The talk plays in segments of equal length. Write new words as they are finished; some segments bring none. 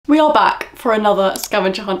We are back for another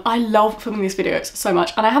scavenger hunt. I love filming these videos so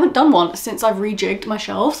much, and I haven't done one since I've rejigged my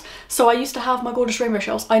shelves. So I used to have my gorgeous rainbow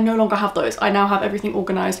shelves. I no longer have those. I now have everything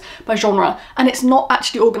organised by genre, and it's not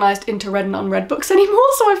actually organised into read and unread books anymore.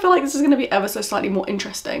 So I feel like this is going to be ever so slightly more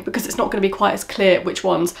interesting because it's not going to be quite as clear which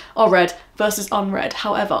ones are read versus unread.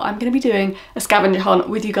 However, I'm going to be doing a scavenger hunt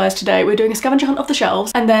with you guys today. We're doing a scavenger hunt of the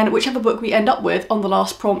shelves, and then whichever book we end up with on the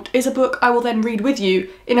last prompt is a book I will then read with you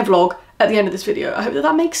in a vlog at the end of this video. I hope that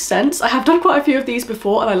that makes sense. I have done quite a few of these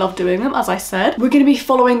before and I love doing them, as I said. We're going to be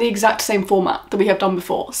following the exact same format that we have done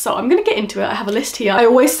before. So I'm going to get into it. I have a list here. I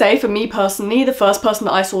always say, for me personally, the first person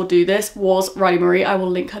that I saw do this was Riley Marie. I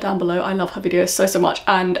will link her down below. I love her videos so much,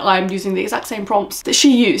 and I'm using the exact same prompts that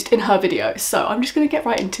she used in her video. So I'm just going to get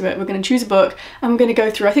right into it. We're going to choose a book and I'm going to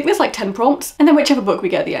go through, I think there's like 10 prompts, and then whichever book we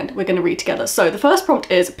get at the end, we're going to read together. So the first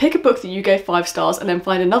prompt is pick a book that you gave 5 stars and then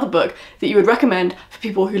find another book that you would recommend for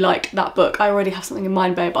people who liked that book. I already have something in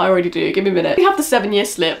mind, babe. I already do. Give me a minute. We have The 7-Year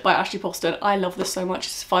Slip by Ashley Poston. I love this so much.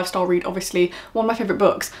 It's a 5-star read, obviously. One of my favourite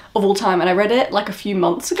books of all time, and I read it like a few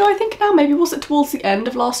months ago, I think now. Maybe was it towards the end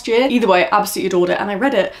of last year? Either way, I absolutely adored it, and I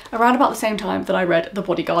read it around about the same time that I read The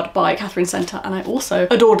Bodyguard by Catherine Center, and I also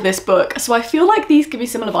adored this book. So I feel like these give me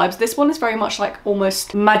similar vibes. This one is very much like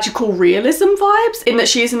almost magical realism vibes, in that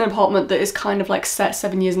she's in an apartment that is kind of like set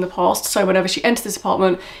 7 years in the past. So whenever she enters this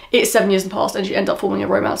apartment, it's 7 years in the past, and she ends up forming a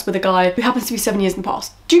romance with a guy who happens to be 7 years in the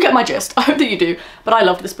past. Do you get my gist? I hope that you do, but I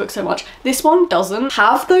love this book so much. This one doesn't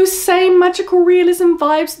have those same magical realism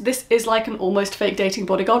vibes. This is like an almost fake dating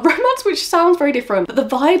bodyguard romance, which sounds very different, but the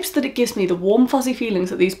vibes that it gives me, the warm fuzzy feelings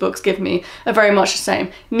that these books give me, are very much the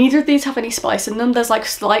same. Neither of these have any spice in them. There's like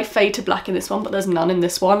slight fade to black in this one, but there's none in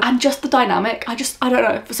this one. And just the dynamic, I don't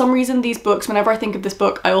know, for some reason these books, whenever I think of this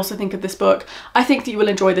book, I also think of this book. I think that you will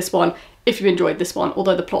enjoy this one if you enjoyed this one,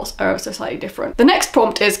 although the plots are ever so slightly different. The next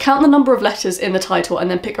prompt is count the number of letters in the title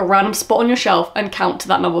and then pick a random spot on your shelf and count to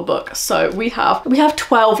that number book. So we have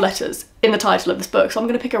 12 letters in the title of this book. So I'm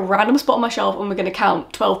going to pick a random spot on my shelf and we're going to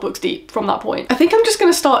count 12 books deep from that point. I think I'm just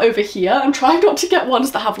going to start over here and try not to get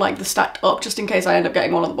ones that have like the stacked up, just in case I end up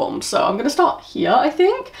getting one at the bottom. So I'm going to start here, I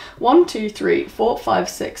think. 1, 2, 3, 4, 5,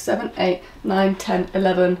 6, 7, 8, 9, 10,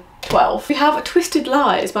 11, 12. We have Twisted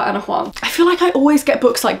Lies by Anna Huang. I feel like I always get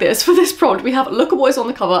books like this for this prompt. We have look at what is on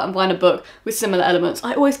the cover and find a book with similar elements.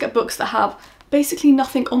 I always get books that have basically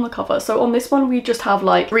nothing on the cover. So on this one we just have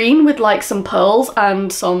like green with like some pearls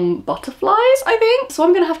and some butterflies, I think. So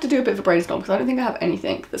I'm gonna have to do a bit of a brainstorm because I don't think I have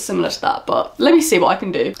anything that's similar to that, but let me see what I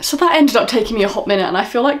can do. So that ended up taking me a hot minute, and I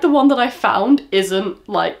feel like the one that I found isn't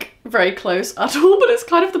like very close at all, but it's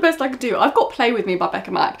kind of the best I could do. I've got Play With Me by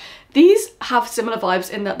Becca Mac. These have similar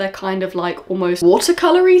vibes in that they're kind of like almost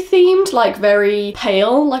watercolory themed, like very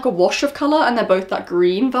pale, like a wash of colour, and they're both that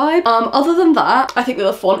green vibe. Other than that, I think that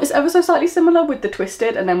the font is ever so slightly similar with the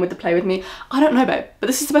Twisted and then with the Play With Me. I don't know, babe, but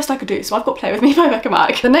this is the best I could do, so I've got Play With Me by Becca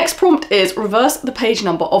Mac. The next prompt is reverse the page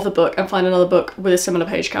number of the book and find another book with a similar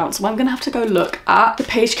page count. So I'm gonna have to go look at the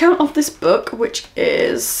page count of this book, which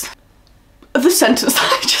is the sentence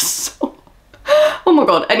that I just saw. Oh my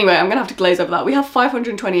god. Anyway, I'm gonna have to glaze over that. We have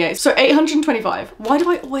 528, so 825. Why do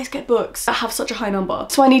I always get books that have such a high number?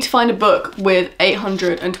 So I need to find a book with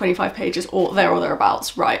 825 pages or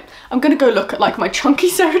thereabouts. Right. I'm gonna go look at like my chunky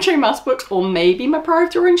Sarah J Maas books, or maybe my Priory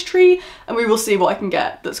of the Orange Tree, and we will see what I can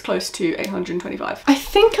get that's close to 825. I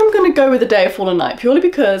think I'm gonna go with A Day of Fallen Night, purely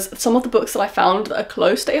because some of the books that I found that are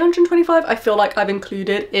close to 825, I feel like I've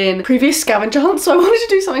included in previous scavenger hunts, so I wanted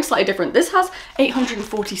to do something slightly different. This has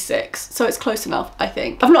 846, so it's close enough, I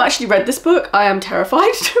think. I've not actually read this book. I am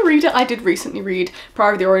terrified to read it. I did recently read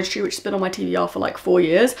Priory of the Orange Tree, which has been on my TBR for like 4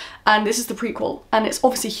 years, and this is the prequel, and it's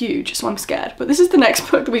obviously huge, so I'm scared. But this is the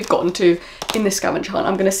next book that we've gotten to in this scavenger hunt.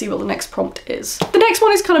 I'm gonna see what the next prompt is. The next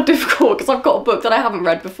one is kind of difficult because I've got a book that I haven't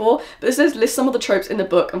read before, but it says list some of the tropes in the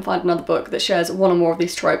book and find another book that shares one or more of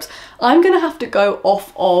these tropes. I'm gonna have to go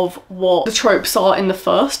off of what the tropes are in the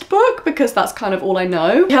first book because that's kind of all I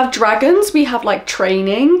know. We have dragons, we have like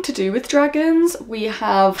training to do with dragons, we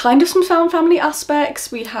have kind of some found family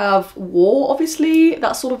aspects, we have war, obviously,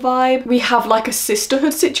 that sort of vibe. We have like a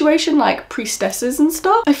sisterhood situation, like priestesses and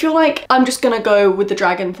stuff. I feel like I'm just gonna go with the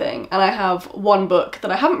dragon thing, and I have one book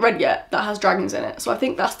that I haven't read yet that has dragons in it, so I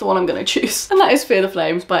think that's the one I'm gonna choose. And that is Fear the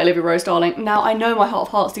Flames by Olivia Rose Darling. Now, I know my heart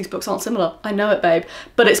of hearts these books aren't similar. I know it, babe,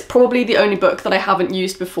 but it's probably the only book that I haven't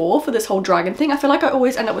used before for this whole dragon thing. I feel like I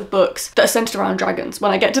always end up with books that are centered around dragons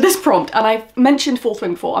when I get to this prompt, and I've mentioned Fourth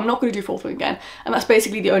Wing before. I'm not gonna do Fourth Wing again, and that's that's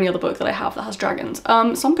basically the only other book that I have that has dragons.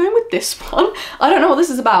 So I'm going with this one. I don't know what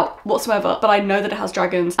this is about whatsoever, but I know that it has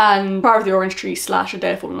dragons, and Fire of the Orange Tree / A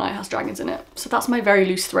Day of Fallen Night has dragons in it. So that's my very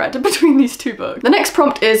loose thread between these two books. The next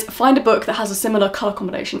prompt is find a book that has a similar colour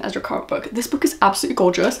combination as your current book. This book is absolutely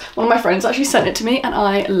gorgeous. One of my friends actually sent it to me and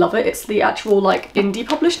I love it. It's the actual like indie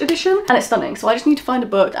published edition and it's stunning. So I just need to find a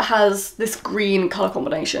book that has this green colour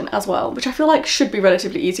combination as well, which I feel like should be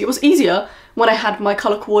relatively easy. It was easier when I had my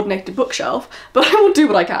colour coordinated bookshelf, but I will do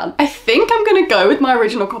what I can. I think I'm gonna go with my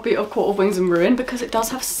original copy of Court of Wings and Ruin because it does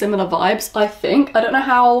have similar vibes, I think. I don't know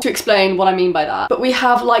how to explain what I mean by that, but we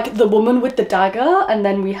have like the woman with the dagger, and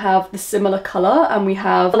then we have the similar colour, and we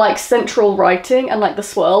have like central writing and like the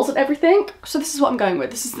swirls and everything. So this is what I'm going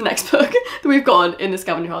with. This is the next book that we've got in the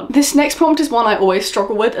scavenger hunt. This next prompt is one I always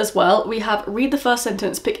struggle with as well. We have read the first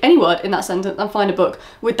sentence, pick any word in that sentence and find a book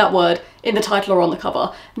with that word in the title or on the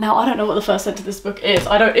cover. Now, I don't know what the first sentence of this book is.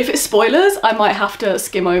 If it's spoilers, I might have to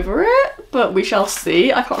skim over it, but we shall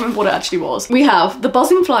see. I can't remember what it actually was. We have the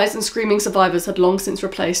buzzing flies and screaming survivors had long since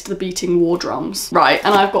replaced the beating war drums. Right,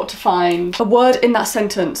 and I've got to find a word in that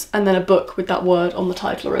sentence and then a book with that word on the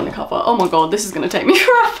title or in the cover. Oh my god, this is gonna take me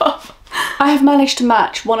forever. I have managed to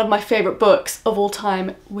match one of my favourite books of all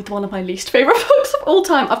time with one of my least favourite books of all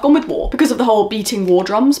time. I've gone with war because of the whole beating war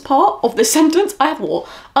drums part of this sentence. I have war.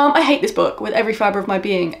 I hate this book with every fibre of my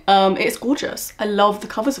being. It's gorgeous. I love the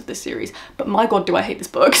covers of this series, but my god do I hate this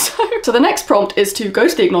book. So the next prompt is to go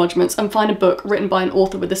to the acknowledgements and find a book written by an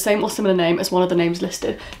author with the same or similar name as one of the names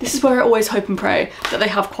listed. This is where I always hope and pray that they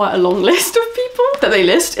have quite a long list of people that they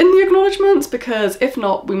list in the acknowledgements, because if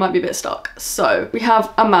not, we might be a bit stuck. So we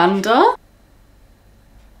have Amanda.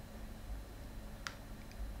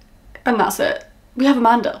 And that's it. We have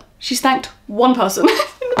Amanda. She's thanked one person in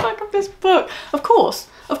the back of this book. Of course.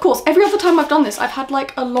 Every other time I've done this, I've had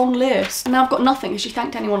like a long list. And now I've got nothing. Has she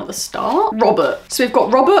thanked anyone at the start? Robert. So we've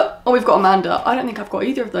got Robert or we've got Amanda. I don't think I've got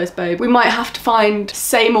either of those, babe. We might have to find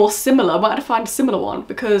same or similar. Might have to find a similar one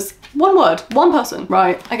because one word, one person.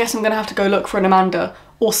 Right, I guess I'm gonna have to go look for an Amanda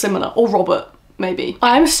or similar or Robert. Maybe.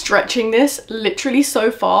 I'm stretching this literally so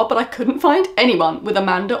far, but I couldn't find anyone with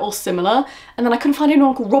Amanda or similar, and then I couldn't find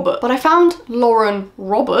anyone called Robert, but I found Lauren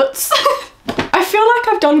Roberts. I feel like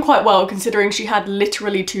I've done quite well considering she had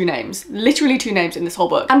literally two names in this whole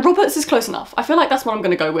book. And Roberts is close enough. I feel like that's what I'm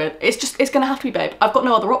gonna go with. It's gonna have to be babe. I've got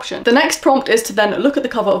no other option. The next prompt is to then look at the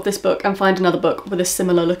cover of this book and find another book with a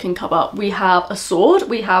similar looking cover. We have a sword,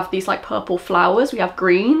 we have these like purple flowers, we have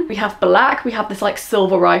green, we have black, we have this like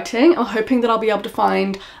silver writing. I'm hoping that I'll be able to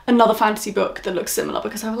find another fantasy book that looks similar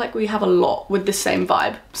because I feel like we have a lot with the same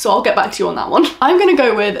vibe. So I'll get back to you on that one. I'm gonna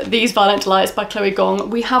go with These Violent Lights by Chloe Gong.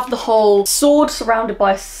 We have the whole sword surrounded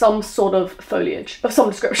by some sort of foliage of some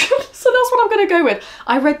description. So that's what I'm gonna go with.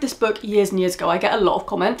 I read this book years and years ago. I get a lot of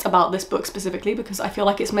comments about this book specifically because I feel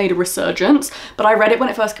like it's made a resurgence, but I read it when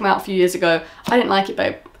it first came out a few years ago. I didn't like it,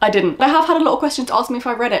 babe. I didn't. I have had a lot of questions to ask me if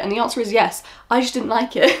I read it, and the answer is yes. I just didn't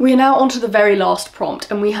like it. We are now on to the very last prompt,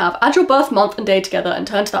 and we have add your birth month and day together and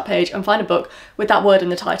turn to that page and find a book with that word in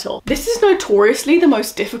the title. This is notoriously the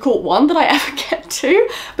most difficult one that I ever get to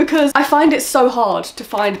because I find it so hard to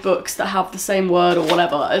find books that have the same word or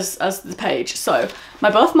whatever as the page. So my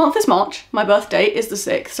birth month is March, my birth date is the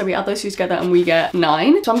 6th, so we add those two together and we get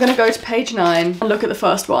 9. So I'm gonna go to page 9 and look at the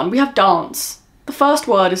first one. We have dance. The first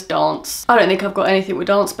word is dance. I don't think I've got anything with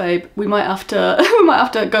dance, babe. We might have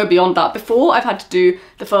to go beyond that. Before, I've had to do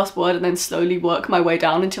the first word and then slowly work my way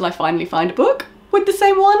down until I finally find a book with the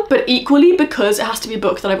same one. But equally, because it has to be a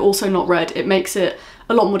book that I've also not read, it makes it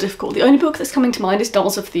a lot more difficult. The only book that's coming to mind is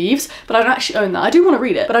Dance of Thieves, but I don't actually own that. I do want to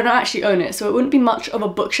read it, but I don't actually own it, so it wouldn't be much of a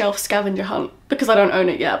bookshelf scavenger hunt because I don't own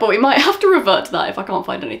it yet, but we might have to revert to that if I can't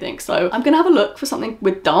find anything. So I'm gonna have a look for something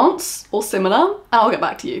with dance or similar, and I'll get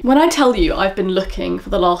back to you. When I tell you I've been looking for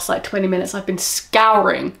the last like 20 minutes, I've been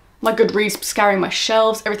scouring my Goodreads, scouring my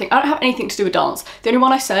shelves, everything. I don't have anything to do with dance. The only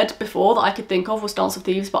one I said before that I could think of was Dance of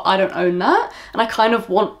Thieves, but I don't own that. And I kind of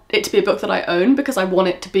want it to be a book that I own because I want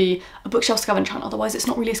it to be a bookshelf scavenger hunt. Otherwise it's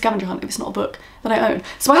not really a scavenger hunt if it's not a book that I own.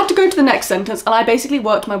 So I had to go to the next sentence and I basically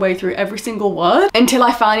worked my way through every single word until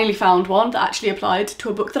I finally found one that actually applied to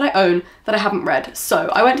a book that I own that I haven't read.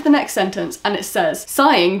 So I went to the next sentence and it says,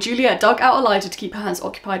 sighing, Juliet dug out a lighter to keep her hands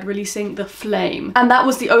occupied, releasing the flame. And that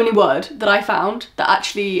was the only word that I found that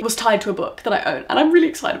actually was tied to a book that I own. And I'm really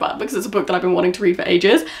excited about it because it's a book that I've been wanting to read for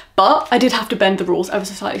ages, but I did have to bend the rules ever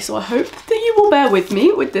so slightly. So I hope that you will bear with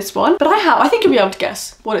me with this one. But I think you'll be able to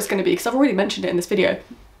guess what it's going to be because I've already mentioned it in this video.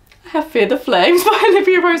 I have Fear the Flames by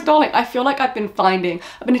Olivia Rose Darling. I feel like I've been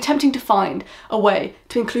attempting to find a way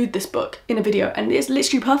to include this book in a video, and it's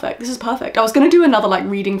literally perfect. This is perfect. I was gonna do another like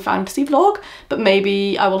reading fantasy vlog, but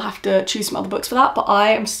maybe I will have to choose some other books for that, but I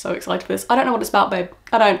am so excited for this. I don't know what it's about, babe.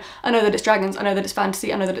 I don't. I know that it's dragons, I know that it's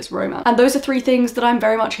fantasy, I know that it's romance. And those are three things that I'm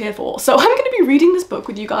very much here for. So I'm gonna be reading this book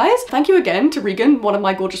with you guys. Thank you again to Regan, one of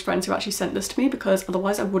my gorgeous friends who actually sent this to me, because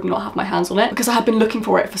otherwise I would not have my hands on it, because I have been looking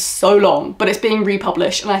for it for so long, but it's being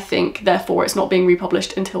republished, and I think therefore it's not being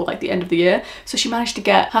republished until like the end of the year. So she managed to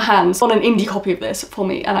get her hands on an indie copy of this for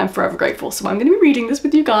me, and I'm forever grateful. So I'm gonna be reading this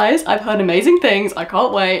with you guys. I've heard amazing things. I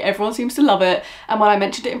can't wait. Everyone seems to love it. And when I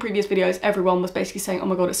mentioned it in previous videos, everyone was basically saying, oh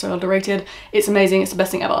my God, it's so underrated. It's amazing. It's the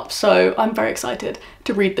best thing ever. So I'm very excited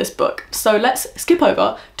to read this book. So let's skip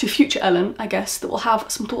over to future Ellen, I guess, that will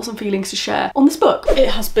have some thoughts and feelings to share on this book. It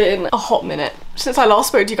has been a hot minute since I last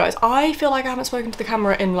spoke to you guys. I feel like I haven't spoken to the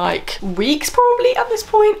camera in like weeks probably at this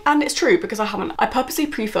point, and it's true because I haven't. I purposely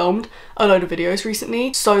pre-filmed a load of videos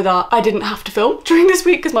recently so that I didn't have to film during this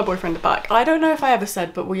week because my boyfriend is back. I don't know if I ever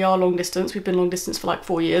said, but we are long distance. We've been long distance for like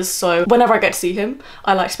 4 years, so whenever I get to see him,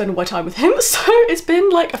 I like to spend all my time with him. So it's been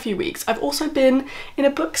like a few weeks. I've also been in a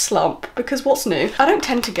book slump because what's new? I don't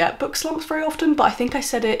tend to get book slumps very often, but I think I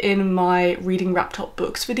said it in my reading wrapped up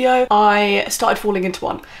books video. I started falling into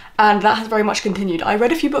one, and that has very much continued. I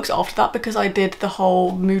read a few books after that because I did the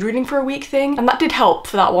whole mood reading for a week thing, and that did help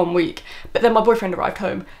for that 1 week. But then my boyfriend arrived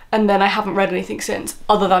home, and then I haven't read anything since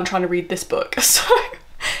other than trying to read this book. So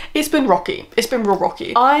it's been rocky. It's been real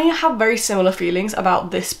rocky. I have very similar feelings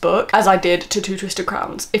about this book as I did to Two Twisted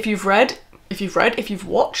Crowns. If you've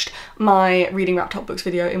watched my reading wrapped up books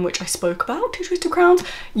video in which I spoke about Two Twisted Crowns,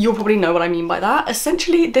 you'll probably know what I mean by that.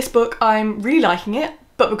 Essentially, this book, I'm really liking it,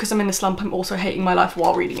 but because I'm in a slump, I'm also hating my life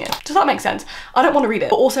while reading it. Does that make sense? I don't want to read it,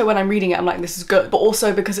 but also when I'm reading it, I'm like, this is good. But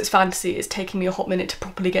also because it's fantasy, it's taking me a hot minute to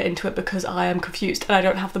properly get into it because I am confused and I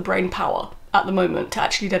don't have the brain power at the moment to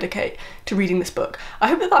actually dedicate to reading this book. I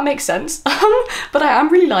hope that that makes sense, but I am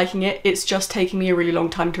really liking it. It's just taking me a really long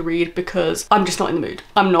time to read because I'm just not in the mood.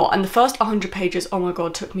 I'm not. And the first 100 pages, oh my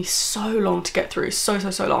God, took me so long to get through. So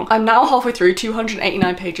long. I'm now halfway through,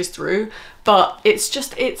 289 pages through, but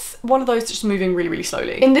it's one of those just moving really, really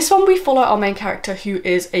slowly. In this one, we follow our main character who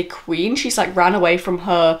is a queen. She's like ran away from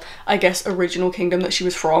her, I guess, original kingdom that she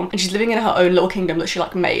was from, and she's living in her own little kingdom that she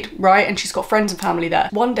like made, right? And she's got friends and family there.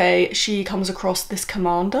 One day she comes across this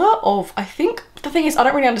commander of, I think, the thing is, I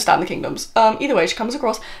don't really understand the kingdoms. Either way, she comes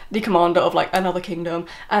across the commander of like another kingdom,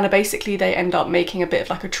 and basically they end up making a bit of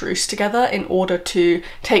like a truce together in order to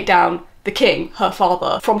take down the king, her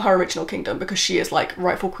father, from her original kingdom, because she is like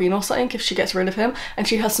rightful queen or something if she gets rid of him, and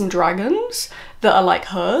she has some dragons that are like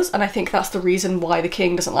hers, and I think that's the reason why the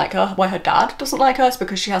king doesn't like her, why her dad doesn't like her, is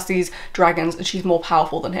because she has these dragons and she's more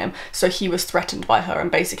powerful than him, so he was threatened by her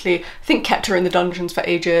and basically, I think, kept her in the dungeons for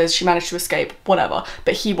ages. She managed to escape, whatever,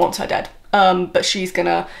 but he wants her dead. But she's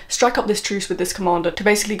gonna strike up this truce with this commander to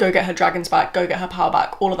basically go get her dragons back, go get her power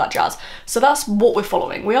back, all of that jazz. So that's what we're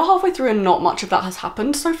following. We are halfway through and not much of that has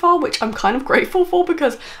happened so far, which I'm kind of grateful for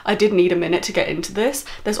because I did need a minute to get into this.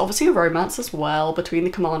 There's obviously a romance as well between the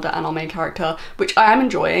commander and our main character, which I am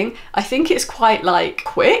enjoying. I think it's quite like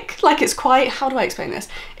quick, like it's quite, how do I explain this?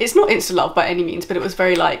 It's not insta love by any means, but it was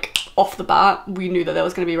very like off the bat, we knew that there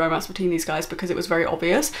was going to be romance between these guys because it was very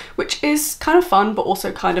obvious, which is kind of fun, but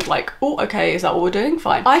also kind of like, oh, okay, is that what we're doing?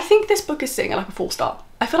 Fine. I think this book is sitting at like a 4-star.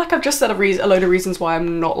 I feel like I've just said a load of reasons why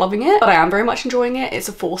I'm not loving it, but I am very much enjoying it. It's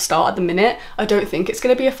a 4-star at the minute. I don't think it's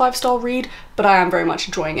going to be a 5-star read, but I am very much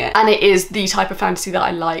enjoying it. And it is the type of fantasy that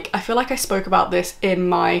I like. I feel like I spoke about this in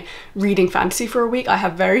my reading fantasy for a week. I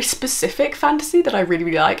have very specific fantasy that I really,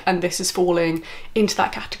 really like, and this is falling into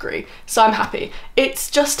that category. So I'm happy.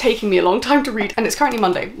 It's just taking me a long time to read, and it's currently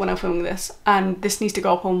Monday when I'm filming this, and this needs to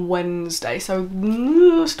go up on Wednesday, so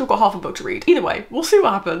still got half a book to read. Either way, we'll see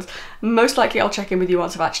what happens. Most likely I'll check in with you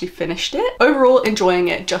once I've actually finished it. Overall, enjoying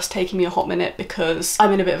it, just taking me a hot minute because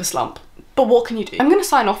I'm in a bit of a slump. But what can you do? I'm gonna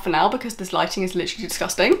sign off for now because this lighting is literally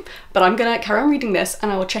disgusting, but I'm gonna carry on reading this and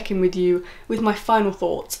I will check in with you with my final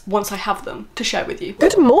thoughts once I have them to share with you.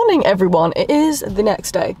 Good morning, everyone. It is the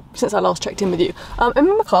next day since I last checked in with you. I'm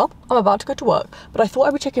in my car, I'm about to go to work, but I thought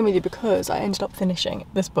I would check in with you because I ended up finishing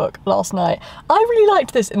this book last night. I really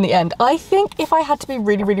liked this in the end. I think if I had to be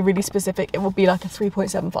really, really, really specific, it would be like a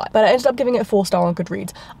 3.75, but I ended up giving it a 4-star on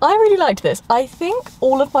Goodreads. I really liked this. I think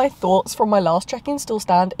all of my thoughts from my last check-in still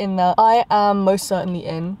stand in that I am most certainly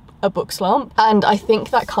in a book slump, and I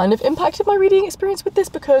think that kind of impacted my reading experience with this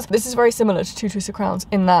because this is very similar to Two Twisted Crowns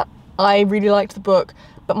in that I really liked the book,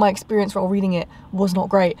 but my experience while reading it was not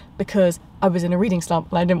great because I was in a reading slump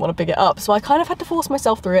and I didn't want to pick it up. So I kind of had to force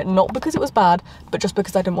myself through it, not because it was bad, but just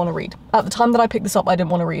because I didn't want to read. At the time that I picked this up, I didn't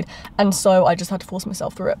want to read. And so I just had to force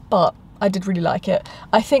myself through it. But I did really like it.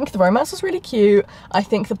 I think the romance was really cute. I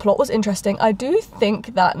think the plot was interesting. I do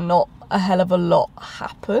think that not a hell of a lot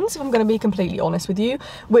happens, if I'm going to be completely honest with you,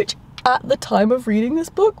 which at the time of reading this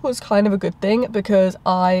book was kind of a good thing because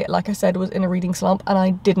I, like I said, was in a reading slump and I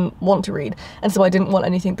didn't want to read, and so I didn't want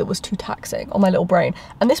anything that was too taxing on my little brain,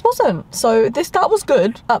 and this wasn't. So that was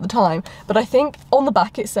good at the time, but I think on the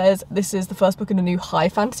back it says this is the first book in a new high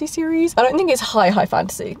fantasy series. I don't think it's high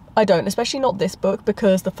fantasy. I don't, especially not this book,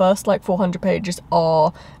 because the first like 400 pages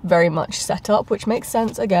are very much set up, which makes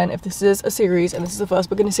sense. Again, if this is a series and this is the first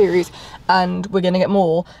book in a series and we're gonna get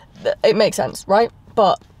more, it makes sense, right?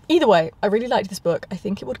 But either way, I really liked this book. I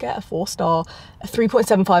think it would get a 4-star, a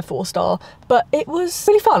 3.75 4-star, but it was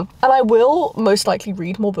really fun. And I will most likely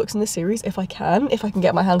read more books in this series if I can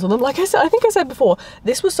get my hands on them. Like I said, I think I said before,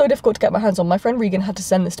 this was so difficult to get my hands on. My friend Regan had to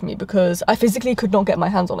send this to me because I physically could not get my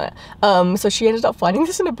hands on it. So she ended up finding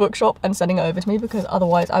this in a bookshop and sending it over to me because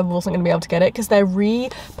otherwise I wasn't going to be able to get it because they're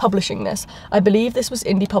republishing this. I believe this was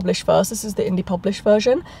indie published first. This is the indie published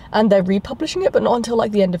version, and they're republishing it, but not until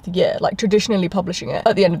like the end of the year, like traditionally publishing it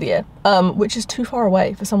at the end of the year, which is too far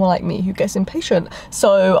away for someone like me who gets impatient.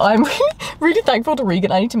 So I'm really thankful to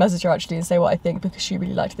Regan. I need to message her actually and say what I think because she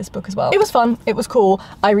really liked this book as well. It was fun, it was cool,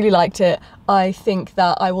 I really liked it. I think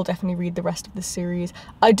that I will definitely read the rest of this series.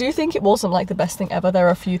 I do think it wasn't like the best thing ever. There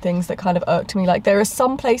are a few things that kind of irked me. Like there are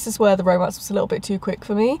some places where the romance was a little bit too quick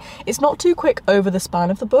for me. It's not too quick over the span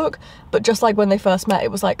of the book, but just like when they first met,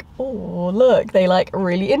 it was like, oh look, they like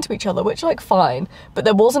really into each other, which like fine, but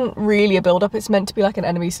there wasn't really a build up. It's meant to be like an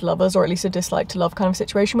enemies to lovers, or at least a dislike to love kind of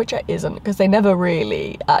situation, which it isn't, because they never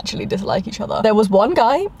really actually dislike each other. There was one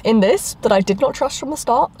guy in this that I did not trust from the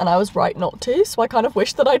start, and I was right not to, so I kind of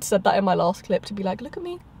wish that I'd said that in my last clip to be like, look at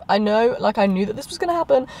me. I know, like I knew that this was gonna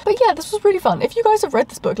happen. But yeah, this was really fun. If you guys have read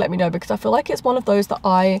this book, let me know, because I feel like it's one of those that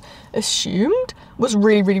I assumed was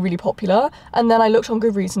really popular, and then I looked on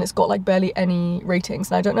Goodreads and it's got like barely any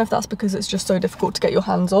ratings, and I don't know if that's because it's just so difficult to get your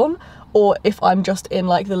hands on, or if I'm just in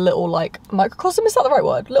like the little like microcosm, is that the right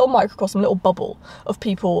word? Little microcosm, little bubble of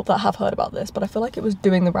people that have heard about this, but I feel like it was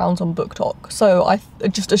doing the rounds on Book Talk, so I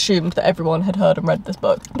just assumed that everyone had heard and read this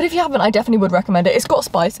book. But if you haven't, I definitely would recommend it. It's got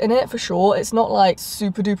spice in it for sure. It's not like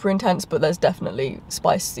super duper intense, but there's definitely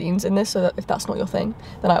spice scenes in this, so that if that's not your thing,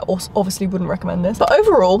 then I also obviously wouldn't recommend this. But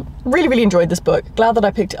overall, really enjoyed this book. Glad that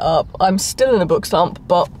I picked it up. I'm still in a book slump,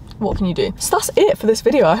 but what can you do? So that's it for this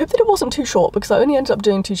video. I hope that it wasn't too short because I only ended up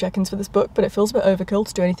doing 2 check-ins for this book, but it feels a bit overkill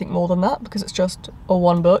to do anything more than that because it's just a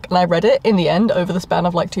one book, and I read it in the end over the span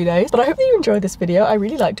of like 2 days. But I hope that you enjoyed this video. I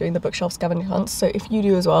really like doing the bookshelf scavenger hunts, so if you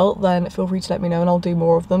do as well, then feel free to let me know and I'll do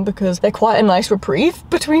more of them because they're quite a nice reprieve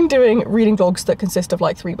between doing reading vlogs that consist of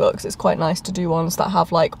like 3 books. It's quite nice to do ones that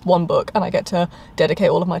have like 1 book and I get to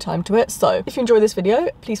dedicate all of my time to it. So if you enjoyed this video,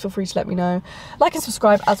 please feel free to let me know. Like and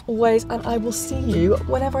subscribe as always, and I will see you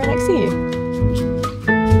whenever I next see you.